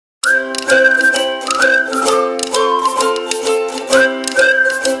Hello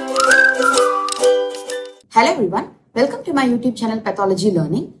everyone, welcome to my YouTube channel Pathology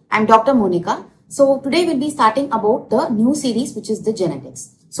Learning. I'm Dr. Monica. So today we'll be starting about the new series which is the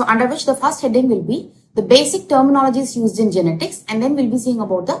genetics. So under which the first heading will be the basic terminologies used in genetics, and then we'll be seeing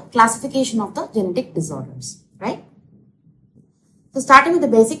about the classification of the genetic disorders, right? So starting with the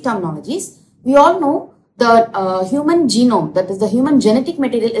basic terminologies, we all know the human genome, that is the human genetic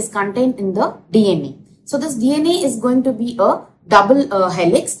material, is contained in the DNA. So this DNA is going to be a double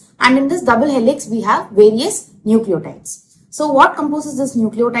helix, and in this double helix we have various nucleotides. So what composes this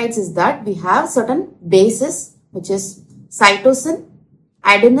nucleotides is that we have certain bases, which is cytosine,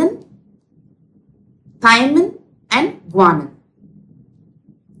 adenine, thymine and guanine,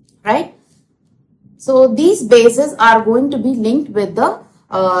 right? So these bases are going to be linked with the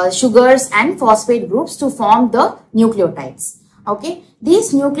sugars and phosphate groups to form the nucleotides. Okay,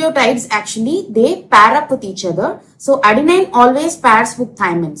 these nucleotides actually they pair up with each other. So adenine always pairs with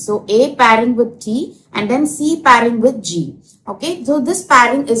thymine. So A pairing with T and then C pairing with G. Okay, so this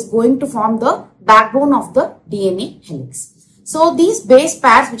pairing is going to form the backbone of the DNA helix. So these base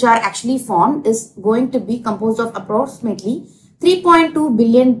pairs which are actually formed is going to be composed of approximately 3.2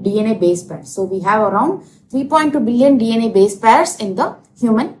 billion DNA base pairs. So we have around 3.2 billion DNA base pairs in the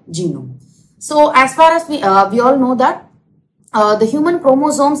human genome. So as far as we all know that the human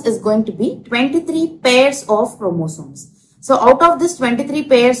chromosomes is going to be 23 pairs of chromosomes. So out of this 23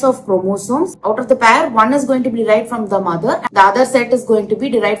 pairs of chromosomes, out of the pair, one is going to be derived from the mother and the other set is going to be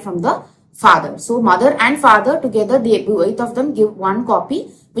derived from the father. So mother and father together, the both of them give one copy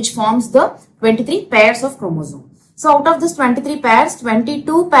which forms the 23 pairs of chromosomes. So out of this 23 pairs,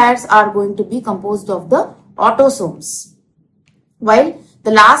 22 pairs are going to be composed of the autosomes, while the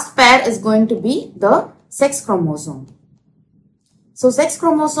last pair is going to be the sex chromosome. So sex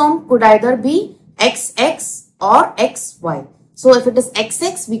chromosome could either be XX or XY. So if it is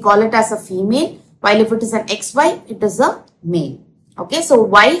XX, we call it as a female, while if it is an XY, it is a male. Okay, so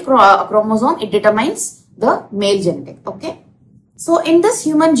Y chromosome, it determines the male genetic. Okay, so in this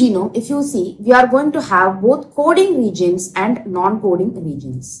human genome, if you see, we are going to have both coding regions and non-coding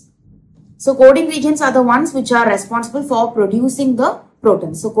regions. So coding regions are the ones which are responsible for producing the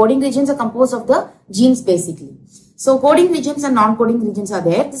proteins. So coding regions are composed of the genes basically. So coding regions and non-coding regions are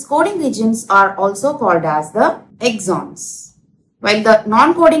there. These coding regions are also called as the exons, while the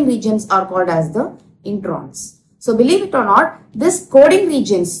non-coding regions are called as the introns. So believe it or not, this coding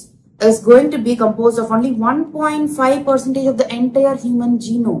regions is going to be composed of only 1.5% of the entire human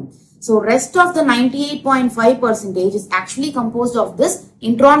genome. So rest of the 98.5% is actually composed of this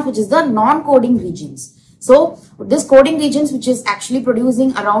introns, which is the non-coding regions. So this coding regions which is actually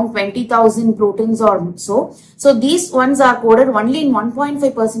producing around 20,000 proteins or so. So these ones are coded only in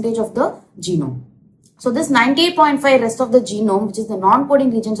 1.5% of the genome. So this 98.5 rest of the genome, which is the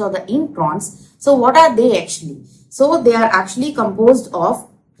non-coding regions or the introns. So what are they actually? So they are actually composed of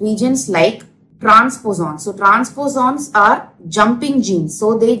regions like transposons. So transposons are jumping genes.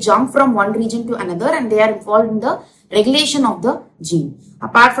 So they jump from one region to another and they are involved in the regulation of the gene.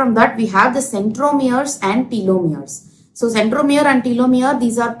 Apart from that, we have the centromeres and telomeres. So centromere and telomere,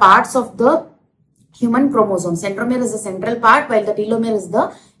 these are parts of the human chromosome. Centromere is the central part, while the telomere is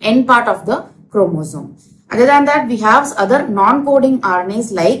the end part of the chromosome. Other than that, we have other non-coding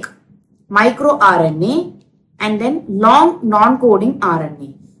RNAs like microRNA and then long non-coding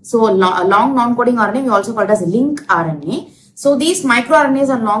RNA. So long non-coding RNA we also call it as link RNA. So these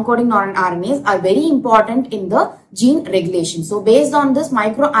microRNAs and long-coding RNAs are very important in the gene regulation. So based on this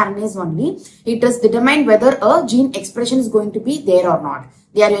microRNAs only, it is determined whether a gene expression is going to be there or not.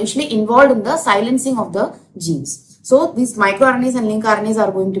 They are usually involved in the silencing of the genes. So these microRNAs and link RNAs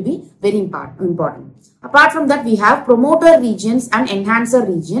are going to be very important. Apart from that, we have promoter regions and enhancer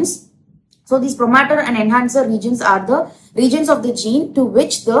regions. So these promoter and enhancer regions are the regions of the gene to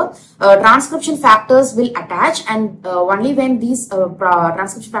which the transcription factors will attach, and only when these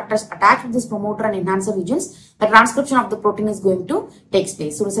transcription factors attach with this promoter and enhancer regions, the transcription of the protein is going to take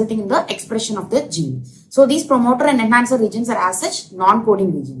place, so resulting in the expression of the gene. So these promoter and enhancer regions are as such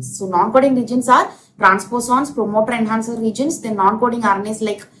non-coding regions. So non-coding regions are transposons, promoter enhancer regions, then non-coding RNAs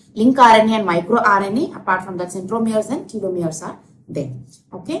like link RNA and microRNA. Apart from that, centromeres and telomeres are there.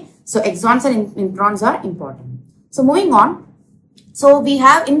 Okay, so exons and introns are important. So moving on, so we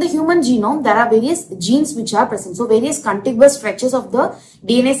have in the human genome, there are various genes which are present. So various contiguous stretches of the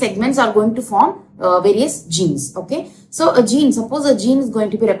DNA segments are going to form various genes. Okay, so a gene, suppose a gene is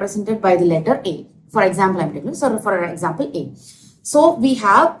going to be represented by the letter A. For example, I'm taking, so for example, A. So we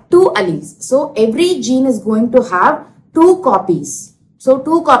have two alleles. So every gene is going to have two copies. So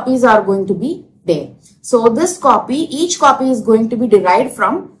 2 copies are going to be there. So this copy, each copy is going to be derived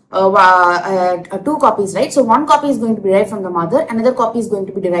from 2 copies, right? So 1 copy is going to be derived from the mother, another copy is going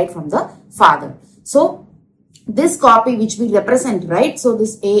to be derived from the father. So this copy which we represent, right? So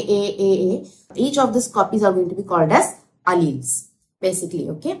this A, each of these copies are going to be called as alleles, basically,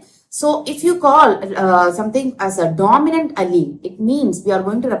 okay? So if you call something as a dominant allele, it means we are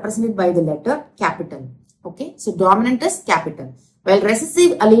going to represent it by the letter capital, okay? So dominant is capital, while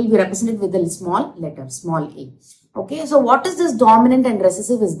recessive allele we represent it with the small letter, small a. Okay, so what is this dominant and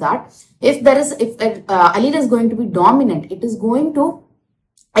recessive is that if allele is going to be dominant, it is going to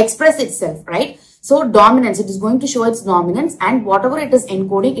express itself, right? So dominance, it is going to show its dominance, and whatever it is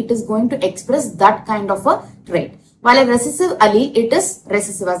encoding, it is going to express that kind of a trait. While a recessive allele, it is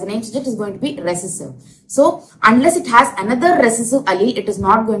recessive, as the name suggests, it is going to be recessive. So unless it has another recessive allele, it is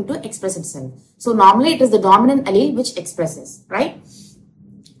not going to express itself. So normally it is the dominant allele which expresses, right?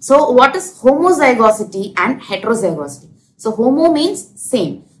 So what is homozygosity and heterozygosity? So homo means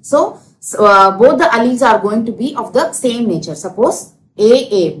same. So both the alleles are going to be of the same nature. Suppose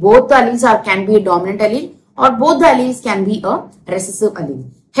AA, both the alleles can be a dominant allele, or both the alleles can be a recessive allele.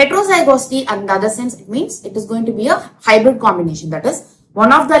 Heterozygosity, in the other sense, it means it is going to be a hybrid combination. That is,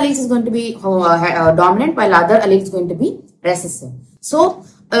 one of the alleles is going to be dominant, while other allele is going to be recessive. So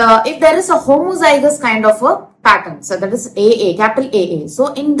if there is a homozygous kind of a pattern, so that is AA, capital AA.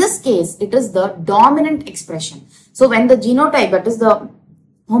 So in this case, it is the dominant expression. So when the genotype, that is the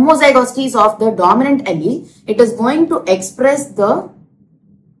homozygosity is of the dominant allele, it is going to express the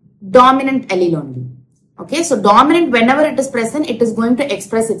dominant allele only. Okay, so dominant, whenever it is present, it is going to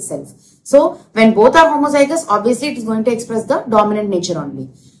express itself. So when both are homozygous, obviously it is going to express the dominant nature only.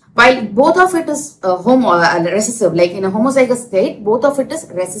 While both of it is recessive, like in a homozygous state, both of it is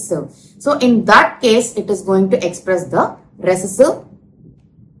recessive. So in that case, it is going to express the recessive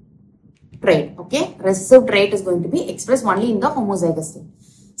trait. Okay, recessive trait is going to be expressed only in the homozygous state.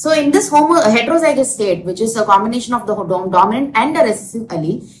 So in this heterozygous state, which is a combination of the dominant and the recessive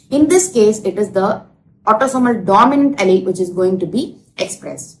allele, in this case, it is the autosomal dominant allele which is going to be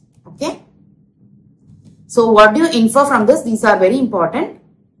expressed. Okay. So what do you infer from this? These are very important.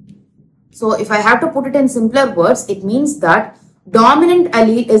 So if I have to put it in simpler words, it means that dominant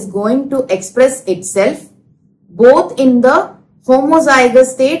allele is going to express itself both in the homozygous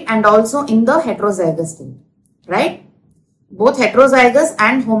state and also in the heterozygous state, right? Both heterozygous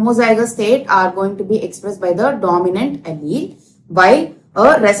and homozygous state are going to be expressed by the dominant allele, while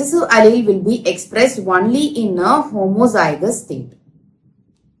a recessive allele will be expressed only in a homozygous state.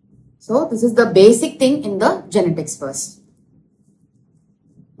 So this is the basic thing in the genetics first.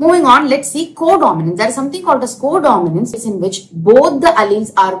 Moving on, let's see codominance. There is something called as codominance, in which both the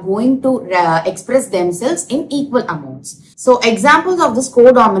alleles are going to express themselves in equal amounts. So examples of this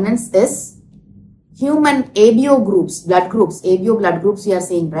codominance is human ABO groups, blood groups, ABO blood groups we are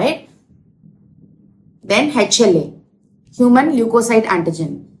saying, right? Then HLA, human leukocyte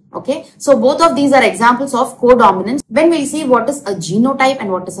antigen. Okay, so both of these are examples of codominance. When we see what is a genotype and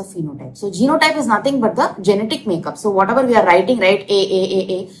what is a phenotype. So genotype is nothing but the genetic makeup. So whatever we are writing, right,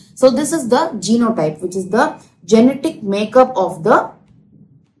 A. So this is the genotype, which is the genetic makeup of the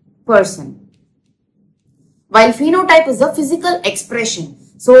person. While phenotype is the physical expression.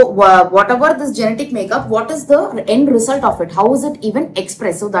 So whatever this genetic makeup, what is the end result of it? How is it even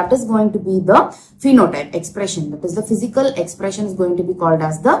expressed? So that is going to be the phenotype expression. That is the physical expression is going to be called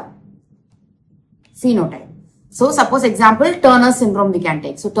as the phenotype. So suppose example Turner syndrome we can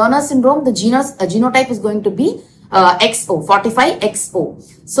take. So Turner syndrome, the genotype is going to be XO,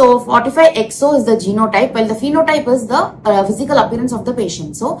 45XO. So 45XO is the genotype, while the phenotype is the physical appearance of the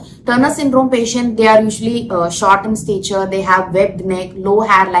patient. So Turner syndrome patient, they are usually short in stature, they have webbed neck, low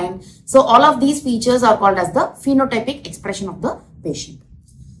hairline. So all of these features are called as the phenotypic expression of the patient.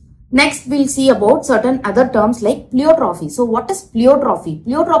 Next, we'll see about certain other terms like pleiotropy. So what is pleiotropy?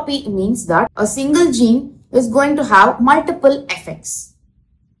 Pleiotropy means that a single gene is going to have multiple effects.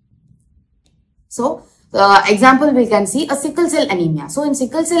 So example, we can see a sickle cell anemia. So in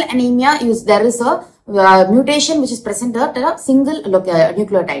sickle cell anemia, there is a mutation which is present at a single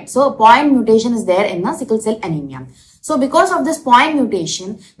nucleotide. So a point mutation is there in a sickle cell anemia. So because of this point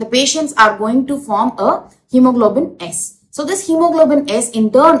mutation, the patients are going to form a hemoglobin S. So this hemoglobin S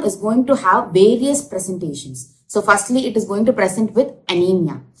in turn is going to have various presentations. So firstly, it is going to present with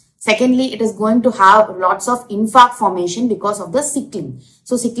anemia. Secondly, it is going to have lots of infarct formation because of the sickling.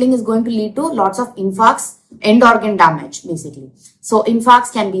 So sickling is going to lead to lots of infarcts, end organ damage basically. So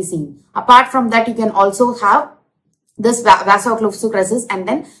infarcts can be seen. Apart from that, you can also have this vaso-occlusive crisis and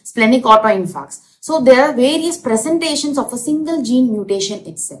then splenic autoinfarcts. So there are various presentations of a single gene mutation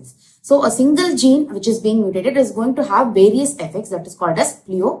itself. So a single gene which is being mutated is going to have various effects, that is called as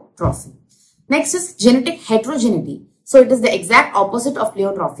pleiotrophy. Next is genetic heterogeneity. So it is the exact opposite of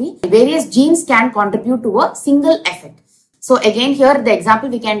pleiotrophy. Various genes can contribute to a single effect. So again here the example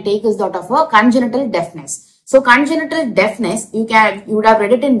we can take is that of a congenital deafness. So congenital deafness, you would have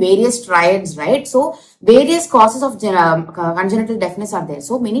read it in various triads, right? So various causes of congenital deafness are there.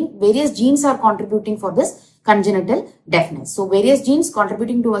 So meaning various genes are contributing for this congenital deafness. So various genes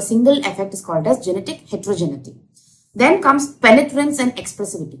contributing to a single effect is called as genetic heterogeneity. Then comes penetrance and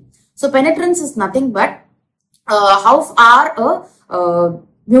expressivity. So penetrance is nothing but how far a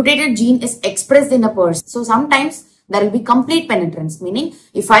mutated gene is expressed in a person. So sometimes there will be complete penetrance, meaning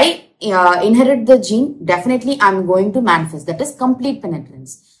if I inherit the gene, definitely I am going to manifest. That is complete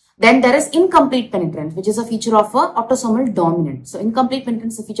penetrance. Then there is incomplete penetrance, which is a feature of autosomal dominant. So incomplete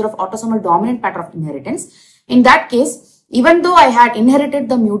penetrance is a feature of autosomal dominant pattern of inheritance. In that case, even though I had inherited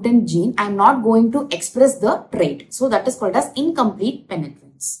the mutant gene, I am not going to express the trait. So that is called as incomplete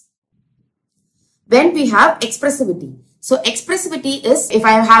penetrance. Then we have expressivity. So expressivity is if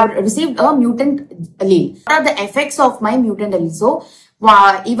I have received a mutant allele. What are the effects of my mutant allele? So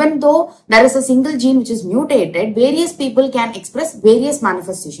even though there is a single gene which is mutated, various people can express various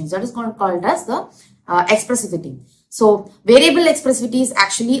manifestations. That is called as the expressivity. So variable expressivity is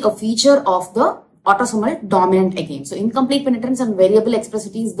actually a feature of the autosomal dominant again. So incomplete penetrance and variable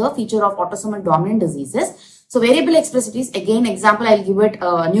expressivity is the feature of autosomal dominant diseases. So variable expressivity is again example I'll give it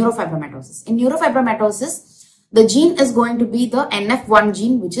neurofibromatosis. In neurofibromatosis, the gene is going to be the NF1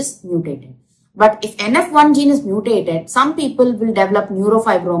 gene which is mutated. But if NF1 gene is mutated, some people will develop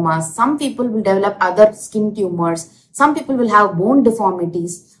neurofibromas, some people will develop other skin tumors, some people will have bone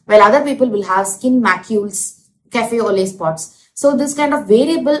deformities, while other people will have skin macules, cafe au lait spots. So this kind of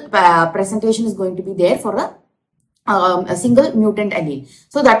variable presentation is going to be there for a single mutant allele.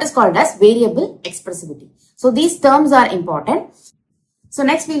 So that is called as variable expressivity. So these terms are important. So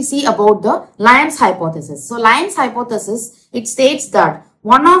next we'll see about the Lyon's hypothesis. So Lyon's hypothesis, it states that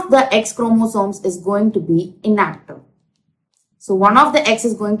one of the X chromosomes is going to be inactive. So one of the X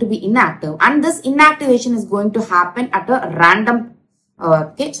is going to be inactive and this inactivation is going to happen at a random,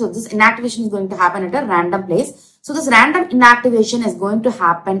 so this inactivation is going to happen at a random place. So this random inactivation is going to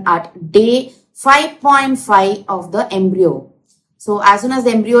happen at day 5.5 of the embryo. So as soon as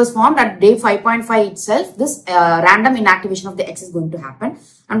the embryo is formed at day 5.5 itself, this random inactivation of the X is going to happen.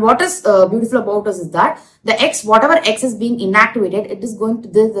 And what is beautiful about us is that the X, whatever X is being inactivated, it is going to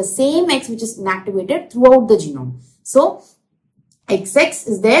be the same X which is inactivated throughout the genome. So XX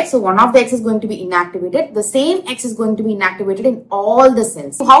is there. So one of the X is going to be inactivated. The same X is going to be inactivated in all the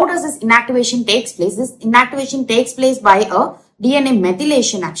cells. So how does this inactivation takes place? This inactivation takes place by a DNA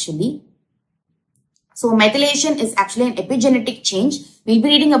methylation actually. So methylation is actually an epigenetic change. We'll be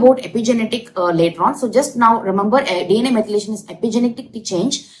reading about epigenetic later on. So just now remember DNA methylation is epigenetic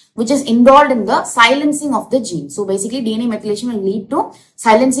change which is involved in the silencing of the gene. So basically DNA methylation will lead to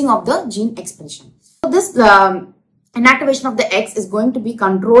silencing of the gene expression. So this inactivation of the X is going to be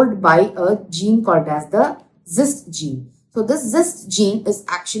controlled by a gene called as the ZIST gene. So this ZIST gene is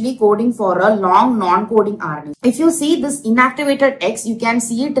actually coding for a long non-coding RNA. If you see this inactivated X, you can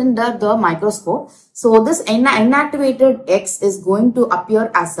see it in the microscope. So this inactivated X is going to appear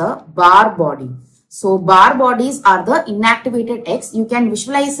as a bar body. So bar bodies are the inactivated X. You can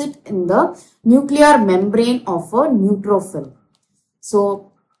visualize it in the nuclear membrane of a neutrophil.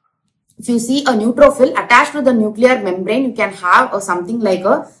 So if you see a neutrophil attached to the nuclear membrane, you can have something like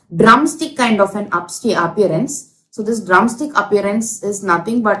a drumstick kind of an appearance. So this drumstick appearance is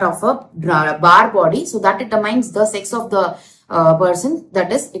nothing but of a bar body. So that determines the sex of the person,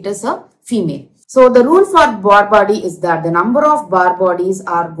 that is, it is a female. So the rule for bar body is that the number of bar bodies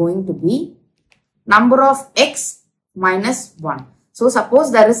are going to be number of X minus 1. So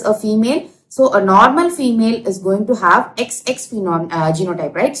suppose there is a female. So a normal female is going to have XX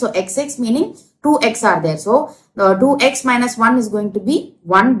genotype, right? So XX meaning 2X are there. So the 2X minus 1 is going to be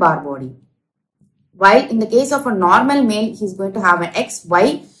 1 bar body. While in the case of a normal male, he is going to have an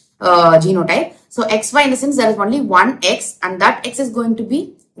XY genotype. So XY in the sense there is only one X and that X is going to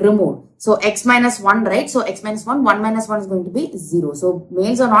be removed. So X minus 1, right? So X minus 1, 1 minus 1 is going to be 0. So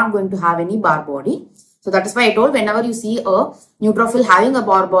males are not going to have any bar body. So that is why I told whenever you see a neutrophil having a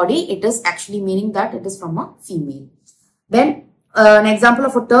bar body, it is actually meaning that it is from a female. Then an example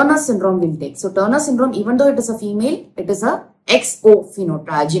of a Turner syndrome we'll take. So Turner syndrome, even though it is a female, it is a XO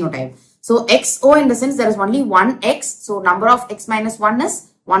genotype. So XO in the sense there is only one X. So number of X minus 1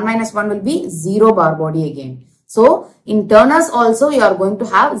 is 1 minus 1 will be 0 bar body again. So in Turners also you are going to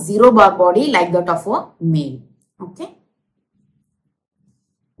have 0 bar body like that of a male. Okay.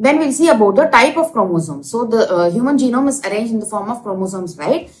 Then we'll see about the type of chromosome. So the human genome is arranged in the form of chromosomes,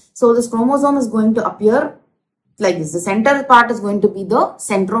 right? So this chromosome is going to appear like this. The center part is going to be the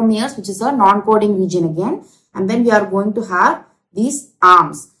centromeres, which is a non-coding region again. And then we are going to have these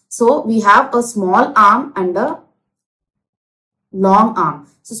arms. So we have a small arm and a long arm.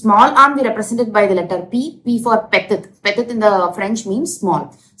 So small arm we represented by the letter P. P for petit. Petit in the French means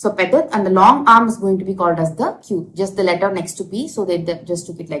small. So petit, and the long arm is going to be called as the Q. Just the letter next to P. So they just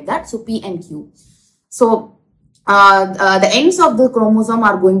took it like that. So P and Q. So the ends of the chromosome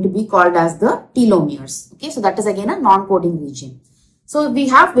are going to be called as the telomeres. Okay. So that is again a non-coding region. So we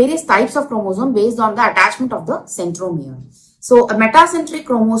have various types of chromosome based on the attachment of the centromere. So a metacentric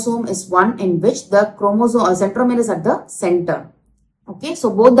chromosome is one in which the chromosome centromere is at the center. Okay, so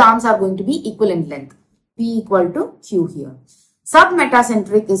both the arms are going to be equal in length. P equal to Q here.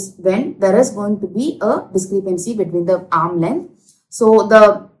 Submetacentric is when there is going to be a discrepancy between the arm length. So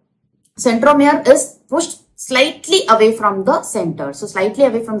the centromere is pushed slightly away from the center. So slightly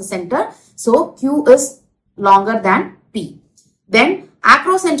away from the center. So Q is longer than P. Then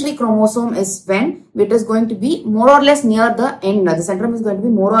acrocentric chromosome is when it is going to be more or less near the end. The centromere is going to be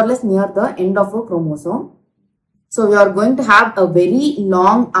more or less near the end of a chromosome. So we are going to have a very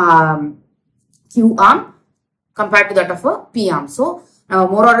long Q arm compared to that of a P arm. So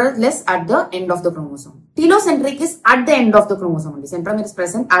more or less at the end of the chromosome. Telocentric is at the end of the chromosome only. Centromere is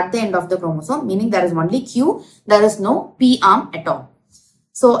present at the end of the chromosome, meaning there is only Q, there is no P arm at all.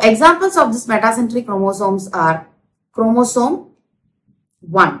 So examples of this metacentric chromosomes are chromosome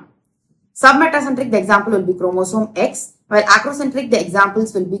 1. Submetacentric, the example will be chromosome X, while acrocentric, the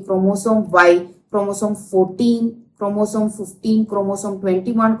examples will be chromosome Y, chromosome 14, chromosome 15, chromosome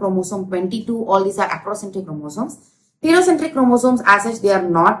 21, chromosome 22. All these are acrocentric chromosomes. Telocentric chromosomes, as such, they are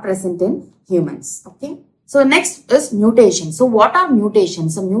not present in humans. Okay. So next is mutation. So what are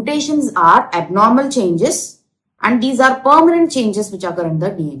mutations? So mutations are abnormal changes, and these are permanent changes which occur in the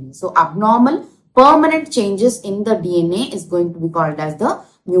DNA. So abnormal permanent changes in the DNA is going to be called as the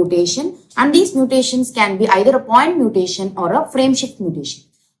mutation, and these mutations can be either a point mutation or a frame shift mutation.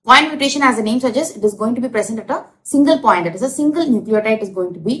 Point mutation, as the name suggests, it is going to be present at a single point, that is a single nucleotide is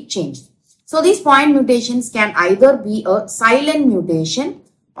going to be changed. So these point mutations can either be a silent mutation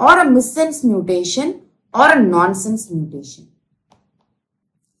or a missense mutation or a nonsense mutation.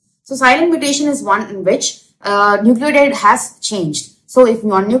 So silent mutation is one in which nucleotide has changed. So if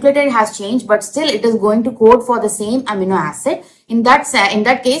one nucleotide has changed, but still it is going to code for the same amino acid, in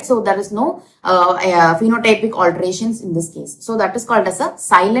that case, so there is no phenotypic alterations in this case. So that is called as a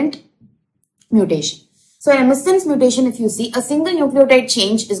silent mutation. So in a missense mutation, if you see, a single nucleotide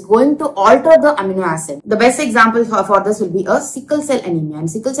change is going to alter the amino acid. The best example for this will be a sickle cell anemia. And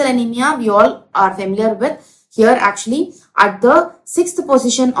sickle cell anemia, we all are familiar with. Here actually, at the 6th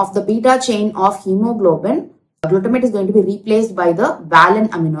position of the beta chain of hemoglobin, glutamate is going to be replaced by the valine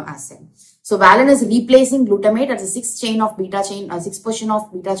amino acid. So valine is replacing glutamate as the 6th chain of beta chain, 6th position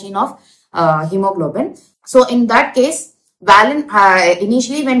of beta chain of hemoglobin. So in that case, valine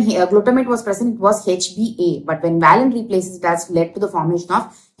initially when glutamate was present, it was HbA, but when valine replaces, it has led to the formation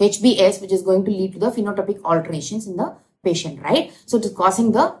of HbS, which is going to lead to the phenotypic alterations in the patient, right? So it is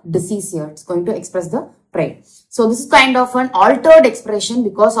causing the disease here. It's going to express the trait. So this is kind of an altered expression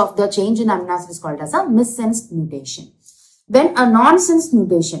because of the change in amino acid is called as a missense mutation. Then a nonsense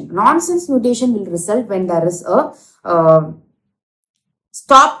mutation. Nonsense mutation will result when there is a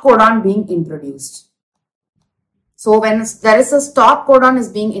stop codon being introduced. So when there is a stop codon is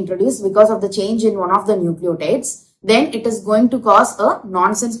being introduced because of the change in one of the nucleotides, then it is going to cause a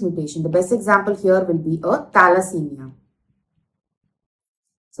nonsense mutation. The best example here will be a thalassemia.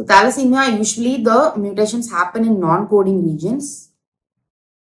 So thalassemia, usually the mutations happen in non-coding regions,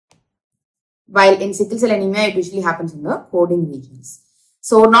 while in sickle cell anemia, it usually happens in the coding regions.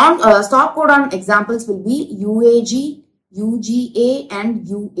 So stop codon examples will be UAG, UGA and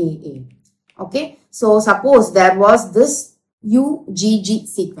UAA. Okay. So suppose there was this UGG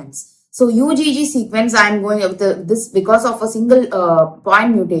sequence. So UGG sequence, I am going with this because of a single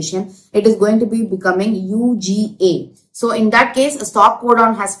point mutation, it is going to be becoming UGA. So in that case, a stop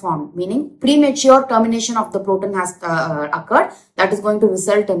codon has formed, meaning premature termination of the protein has occurred. That is going to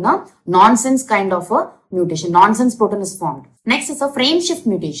result in a nonsense kind of a mutation. Nonsense protein is formed. Next is a frame shift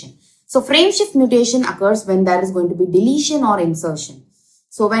mutation. So frame shift mutation occurs when there is going to be deletion or insertion.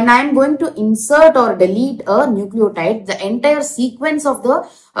 So when I am going to insert or delete a nucleotide, the entire sequence of the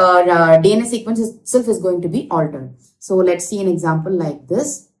DNA sequence itself is going to be altered. So let's see an example like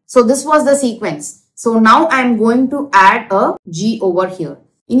this. So this was the sequence. So now I am going to add a G over here.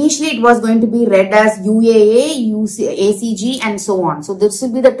 Initially, it was going to be read as UAA, ACG and so on. So this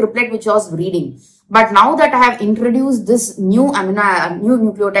will be the triplet which I was reading. But now that I have introduced this new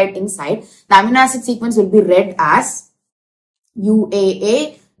nucleotide inside, the amino acid sequence will be read as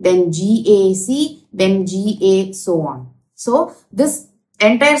UAA, then GAC, then GA, so on. So this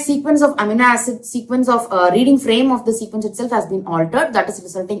entire sequence of amino acid sequence of reading frame of the sequence itself has been altered. That is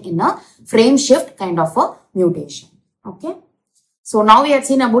resulting in a frame shift kind of a mutation. Okay. So now we have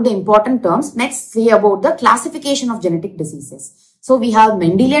seen about the important terms. Next, see about the classification of genetic diseases. So we have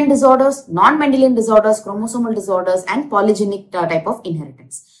Mendelian disorders, non-Mendelian disorders, chromosomal disorders, and polygenic type of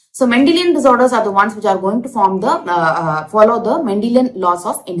inheritance. So Mendelian disorders are the ones which are going to form the follow the Mendelian laws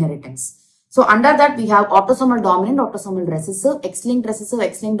of inheritance. So under that we have autosomal dominant, autosomal recessive, X-linked recessive,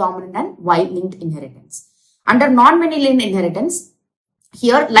 X-linked dominant, and Y-linked inheritance. Under non-Mendelian inheritance,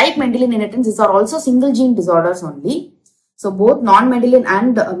 here like Mendelian inheritance, these are also single gene disorders only. So both non-Mendelian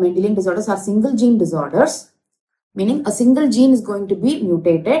and Mendelian disorders are single gene disorders, meaning a single gene is going to be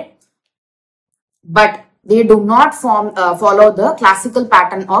mutated, but they do not follow the classical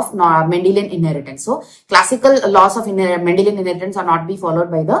pattern of Mendelian inheritance. So classical laws of Mendelian inheritance are not be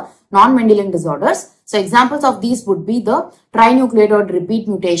followed by the non-Mendelian disorders. So examples of these would be the trinucleotide repeat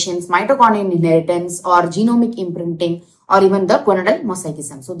mutations, mitochondrial inheritance, or genomic imprinting, or even the gonadal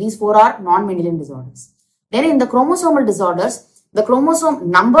mosaicism. So these four are non-Mendelian disorders. Then in the chromosomal disorders, the chromosome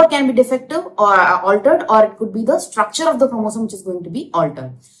number can be defective or altered, or it could be the structure of the chromosome which is going to be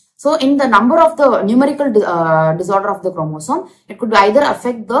altered. So in the number of the numerical disorder of the chromosome, it could either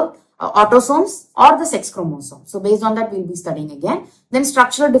affect the autosomes or the sex chromosome. So based on that, we'll be studying again. Then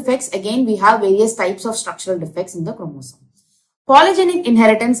structural defects, again we have various types of structural defects in the chromosome. Polygenic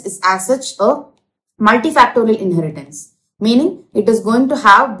inheritance is as such a multifactorial inheritance. Meaning it is going to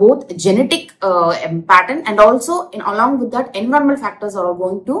have both genetic pattern, and also along with that environmental factors are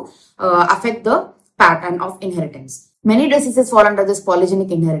going to affect the pattern of inheritance. Many diseases fall under this polygenic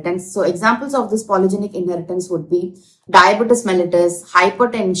inheritance. So examples of this polygenic inheritance would be diabetes mellitus,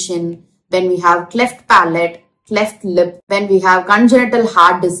 hypertension, then we have cleft palate, cleft lip, then we have congenital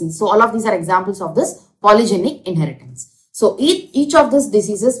heart disease. So all of these are examples of this polygenic inheritance. So each of these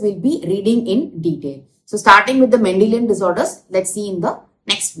diseases will be reading in detail. So starting with the Mendelian disorders, let's see in the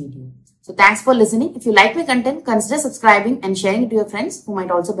next video. So thanks for listening. If you like my content, consider subscribing and sharing it to your friends who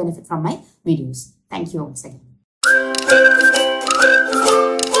might also benefit from my videos. Thank you once again.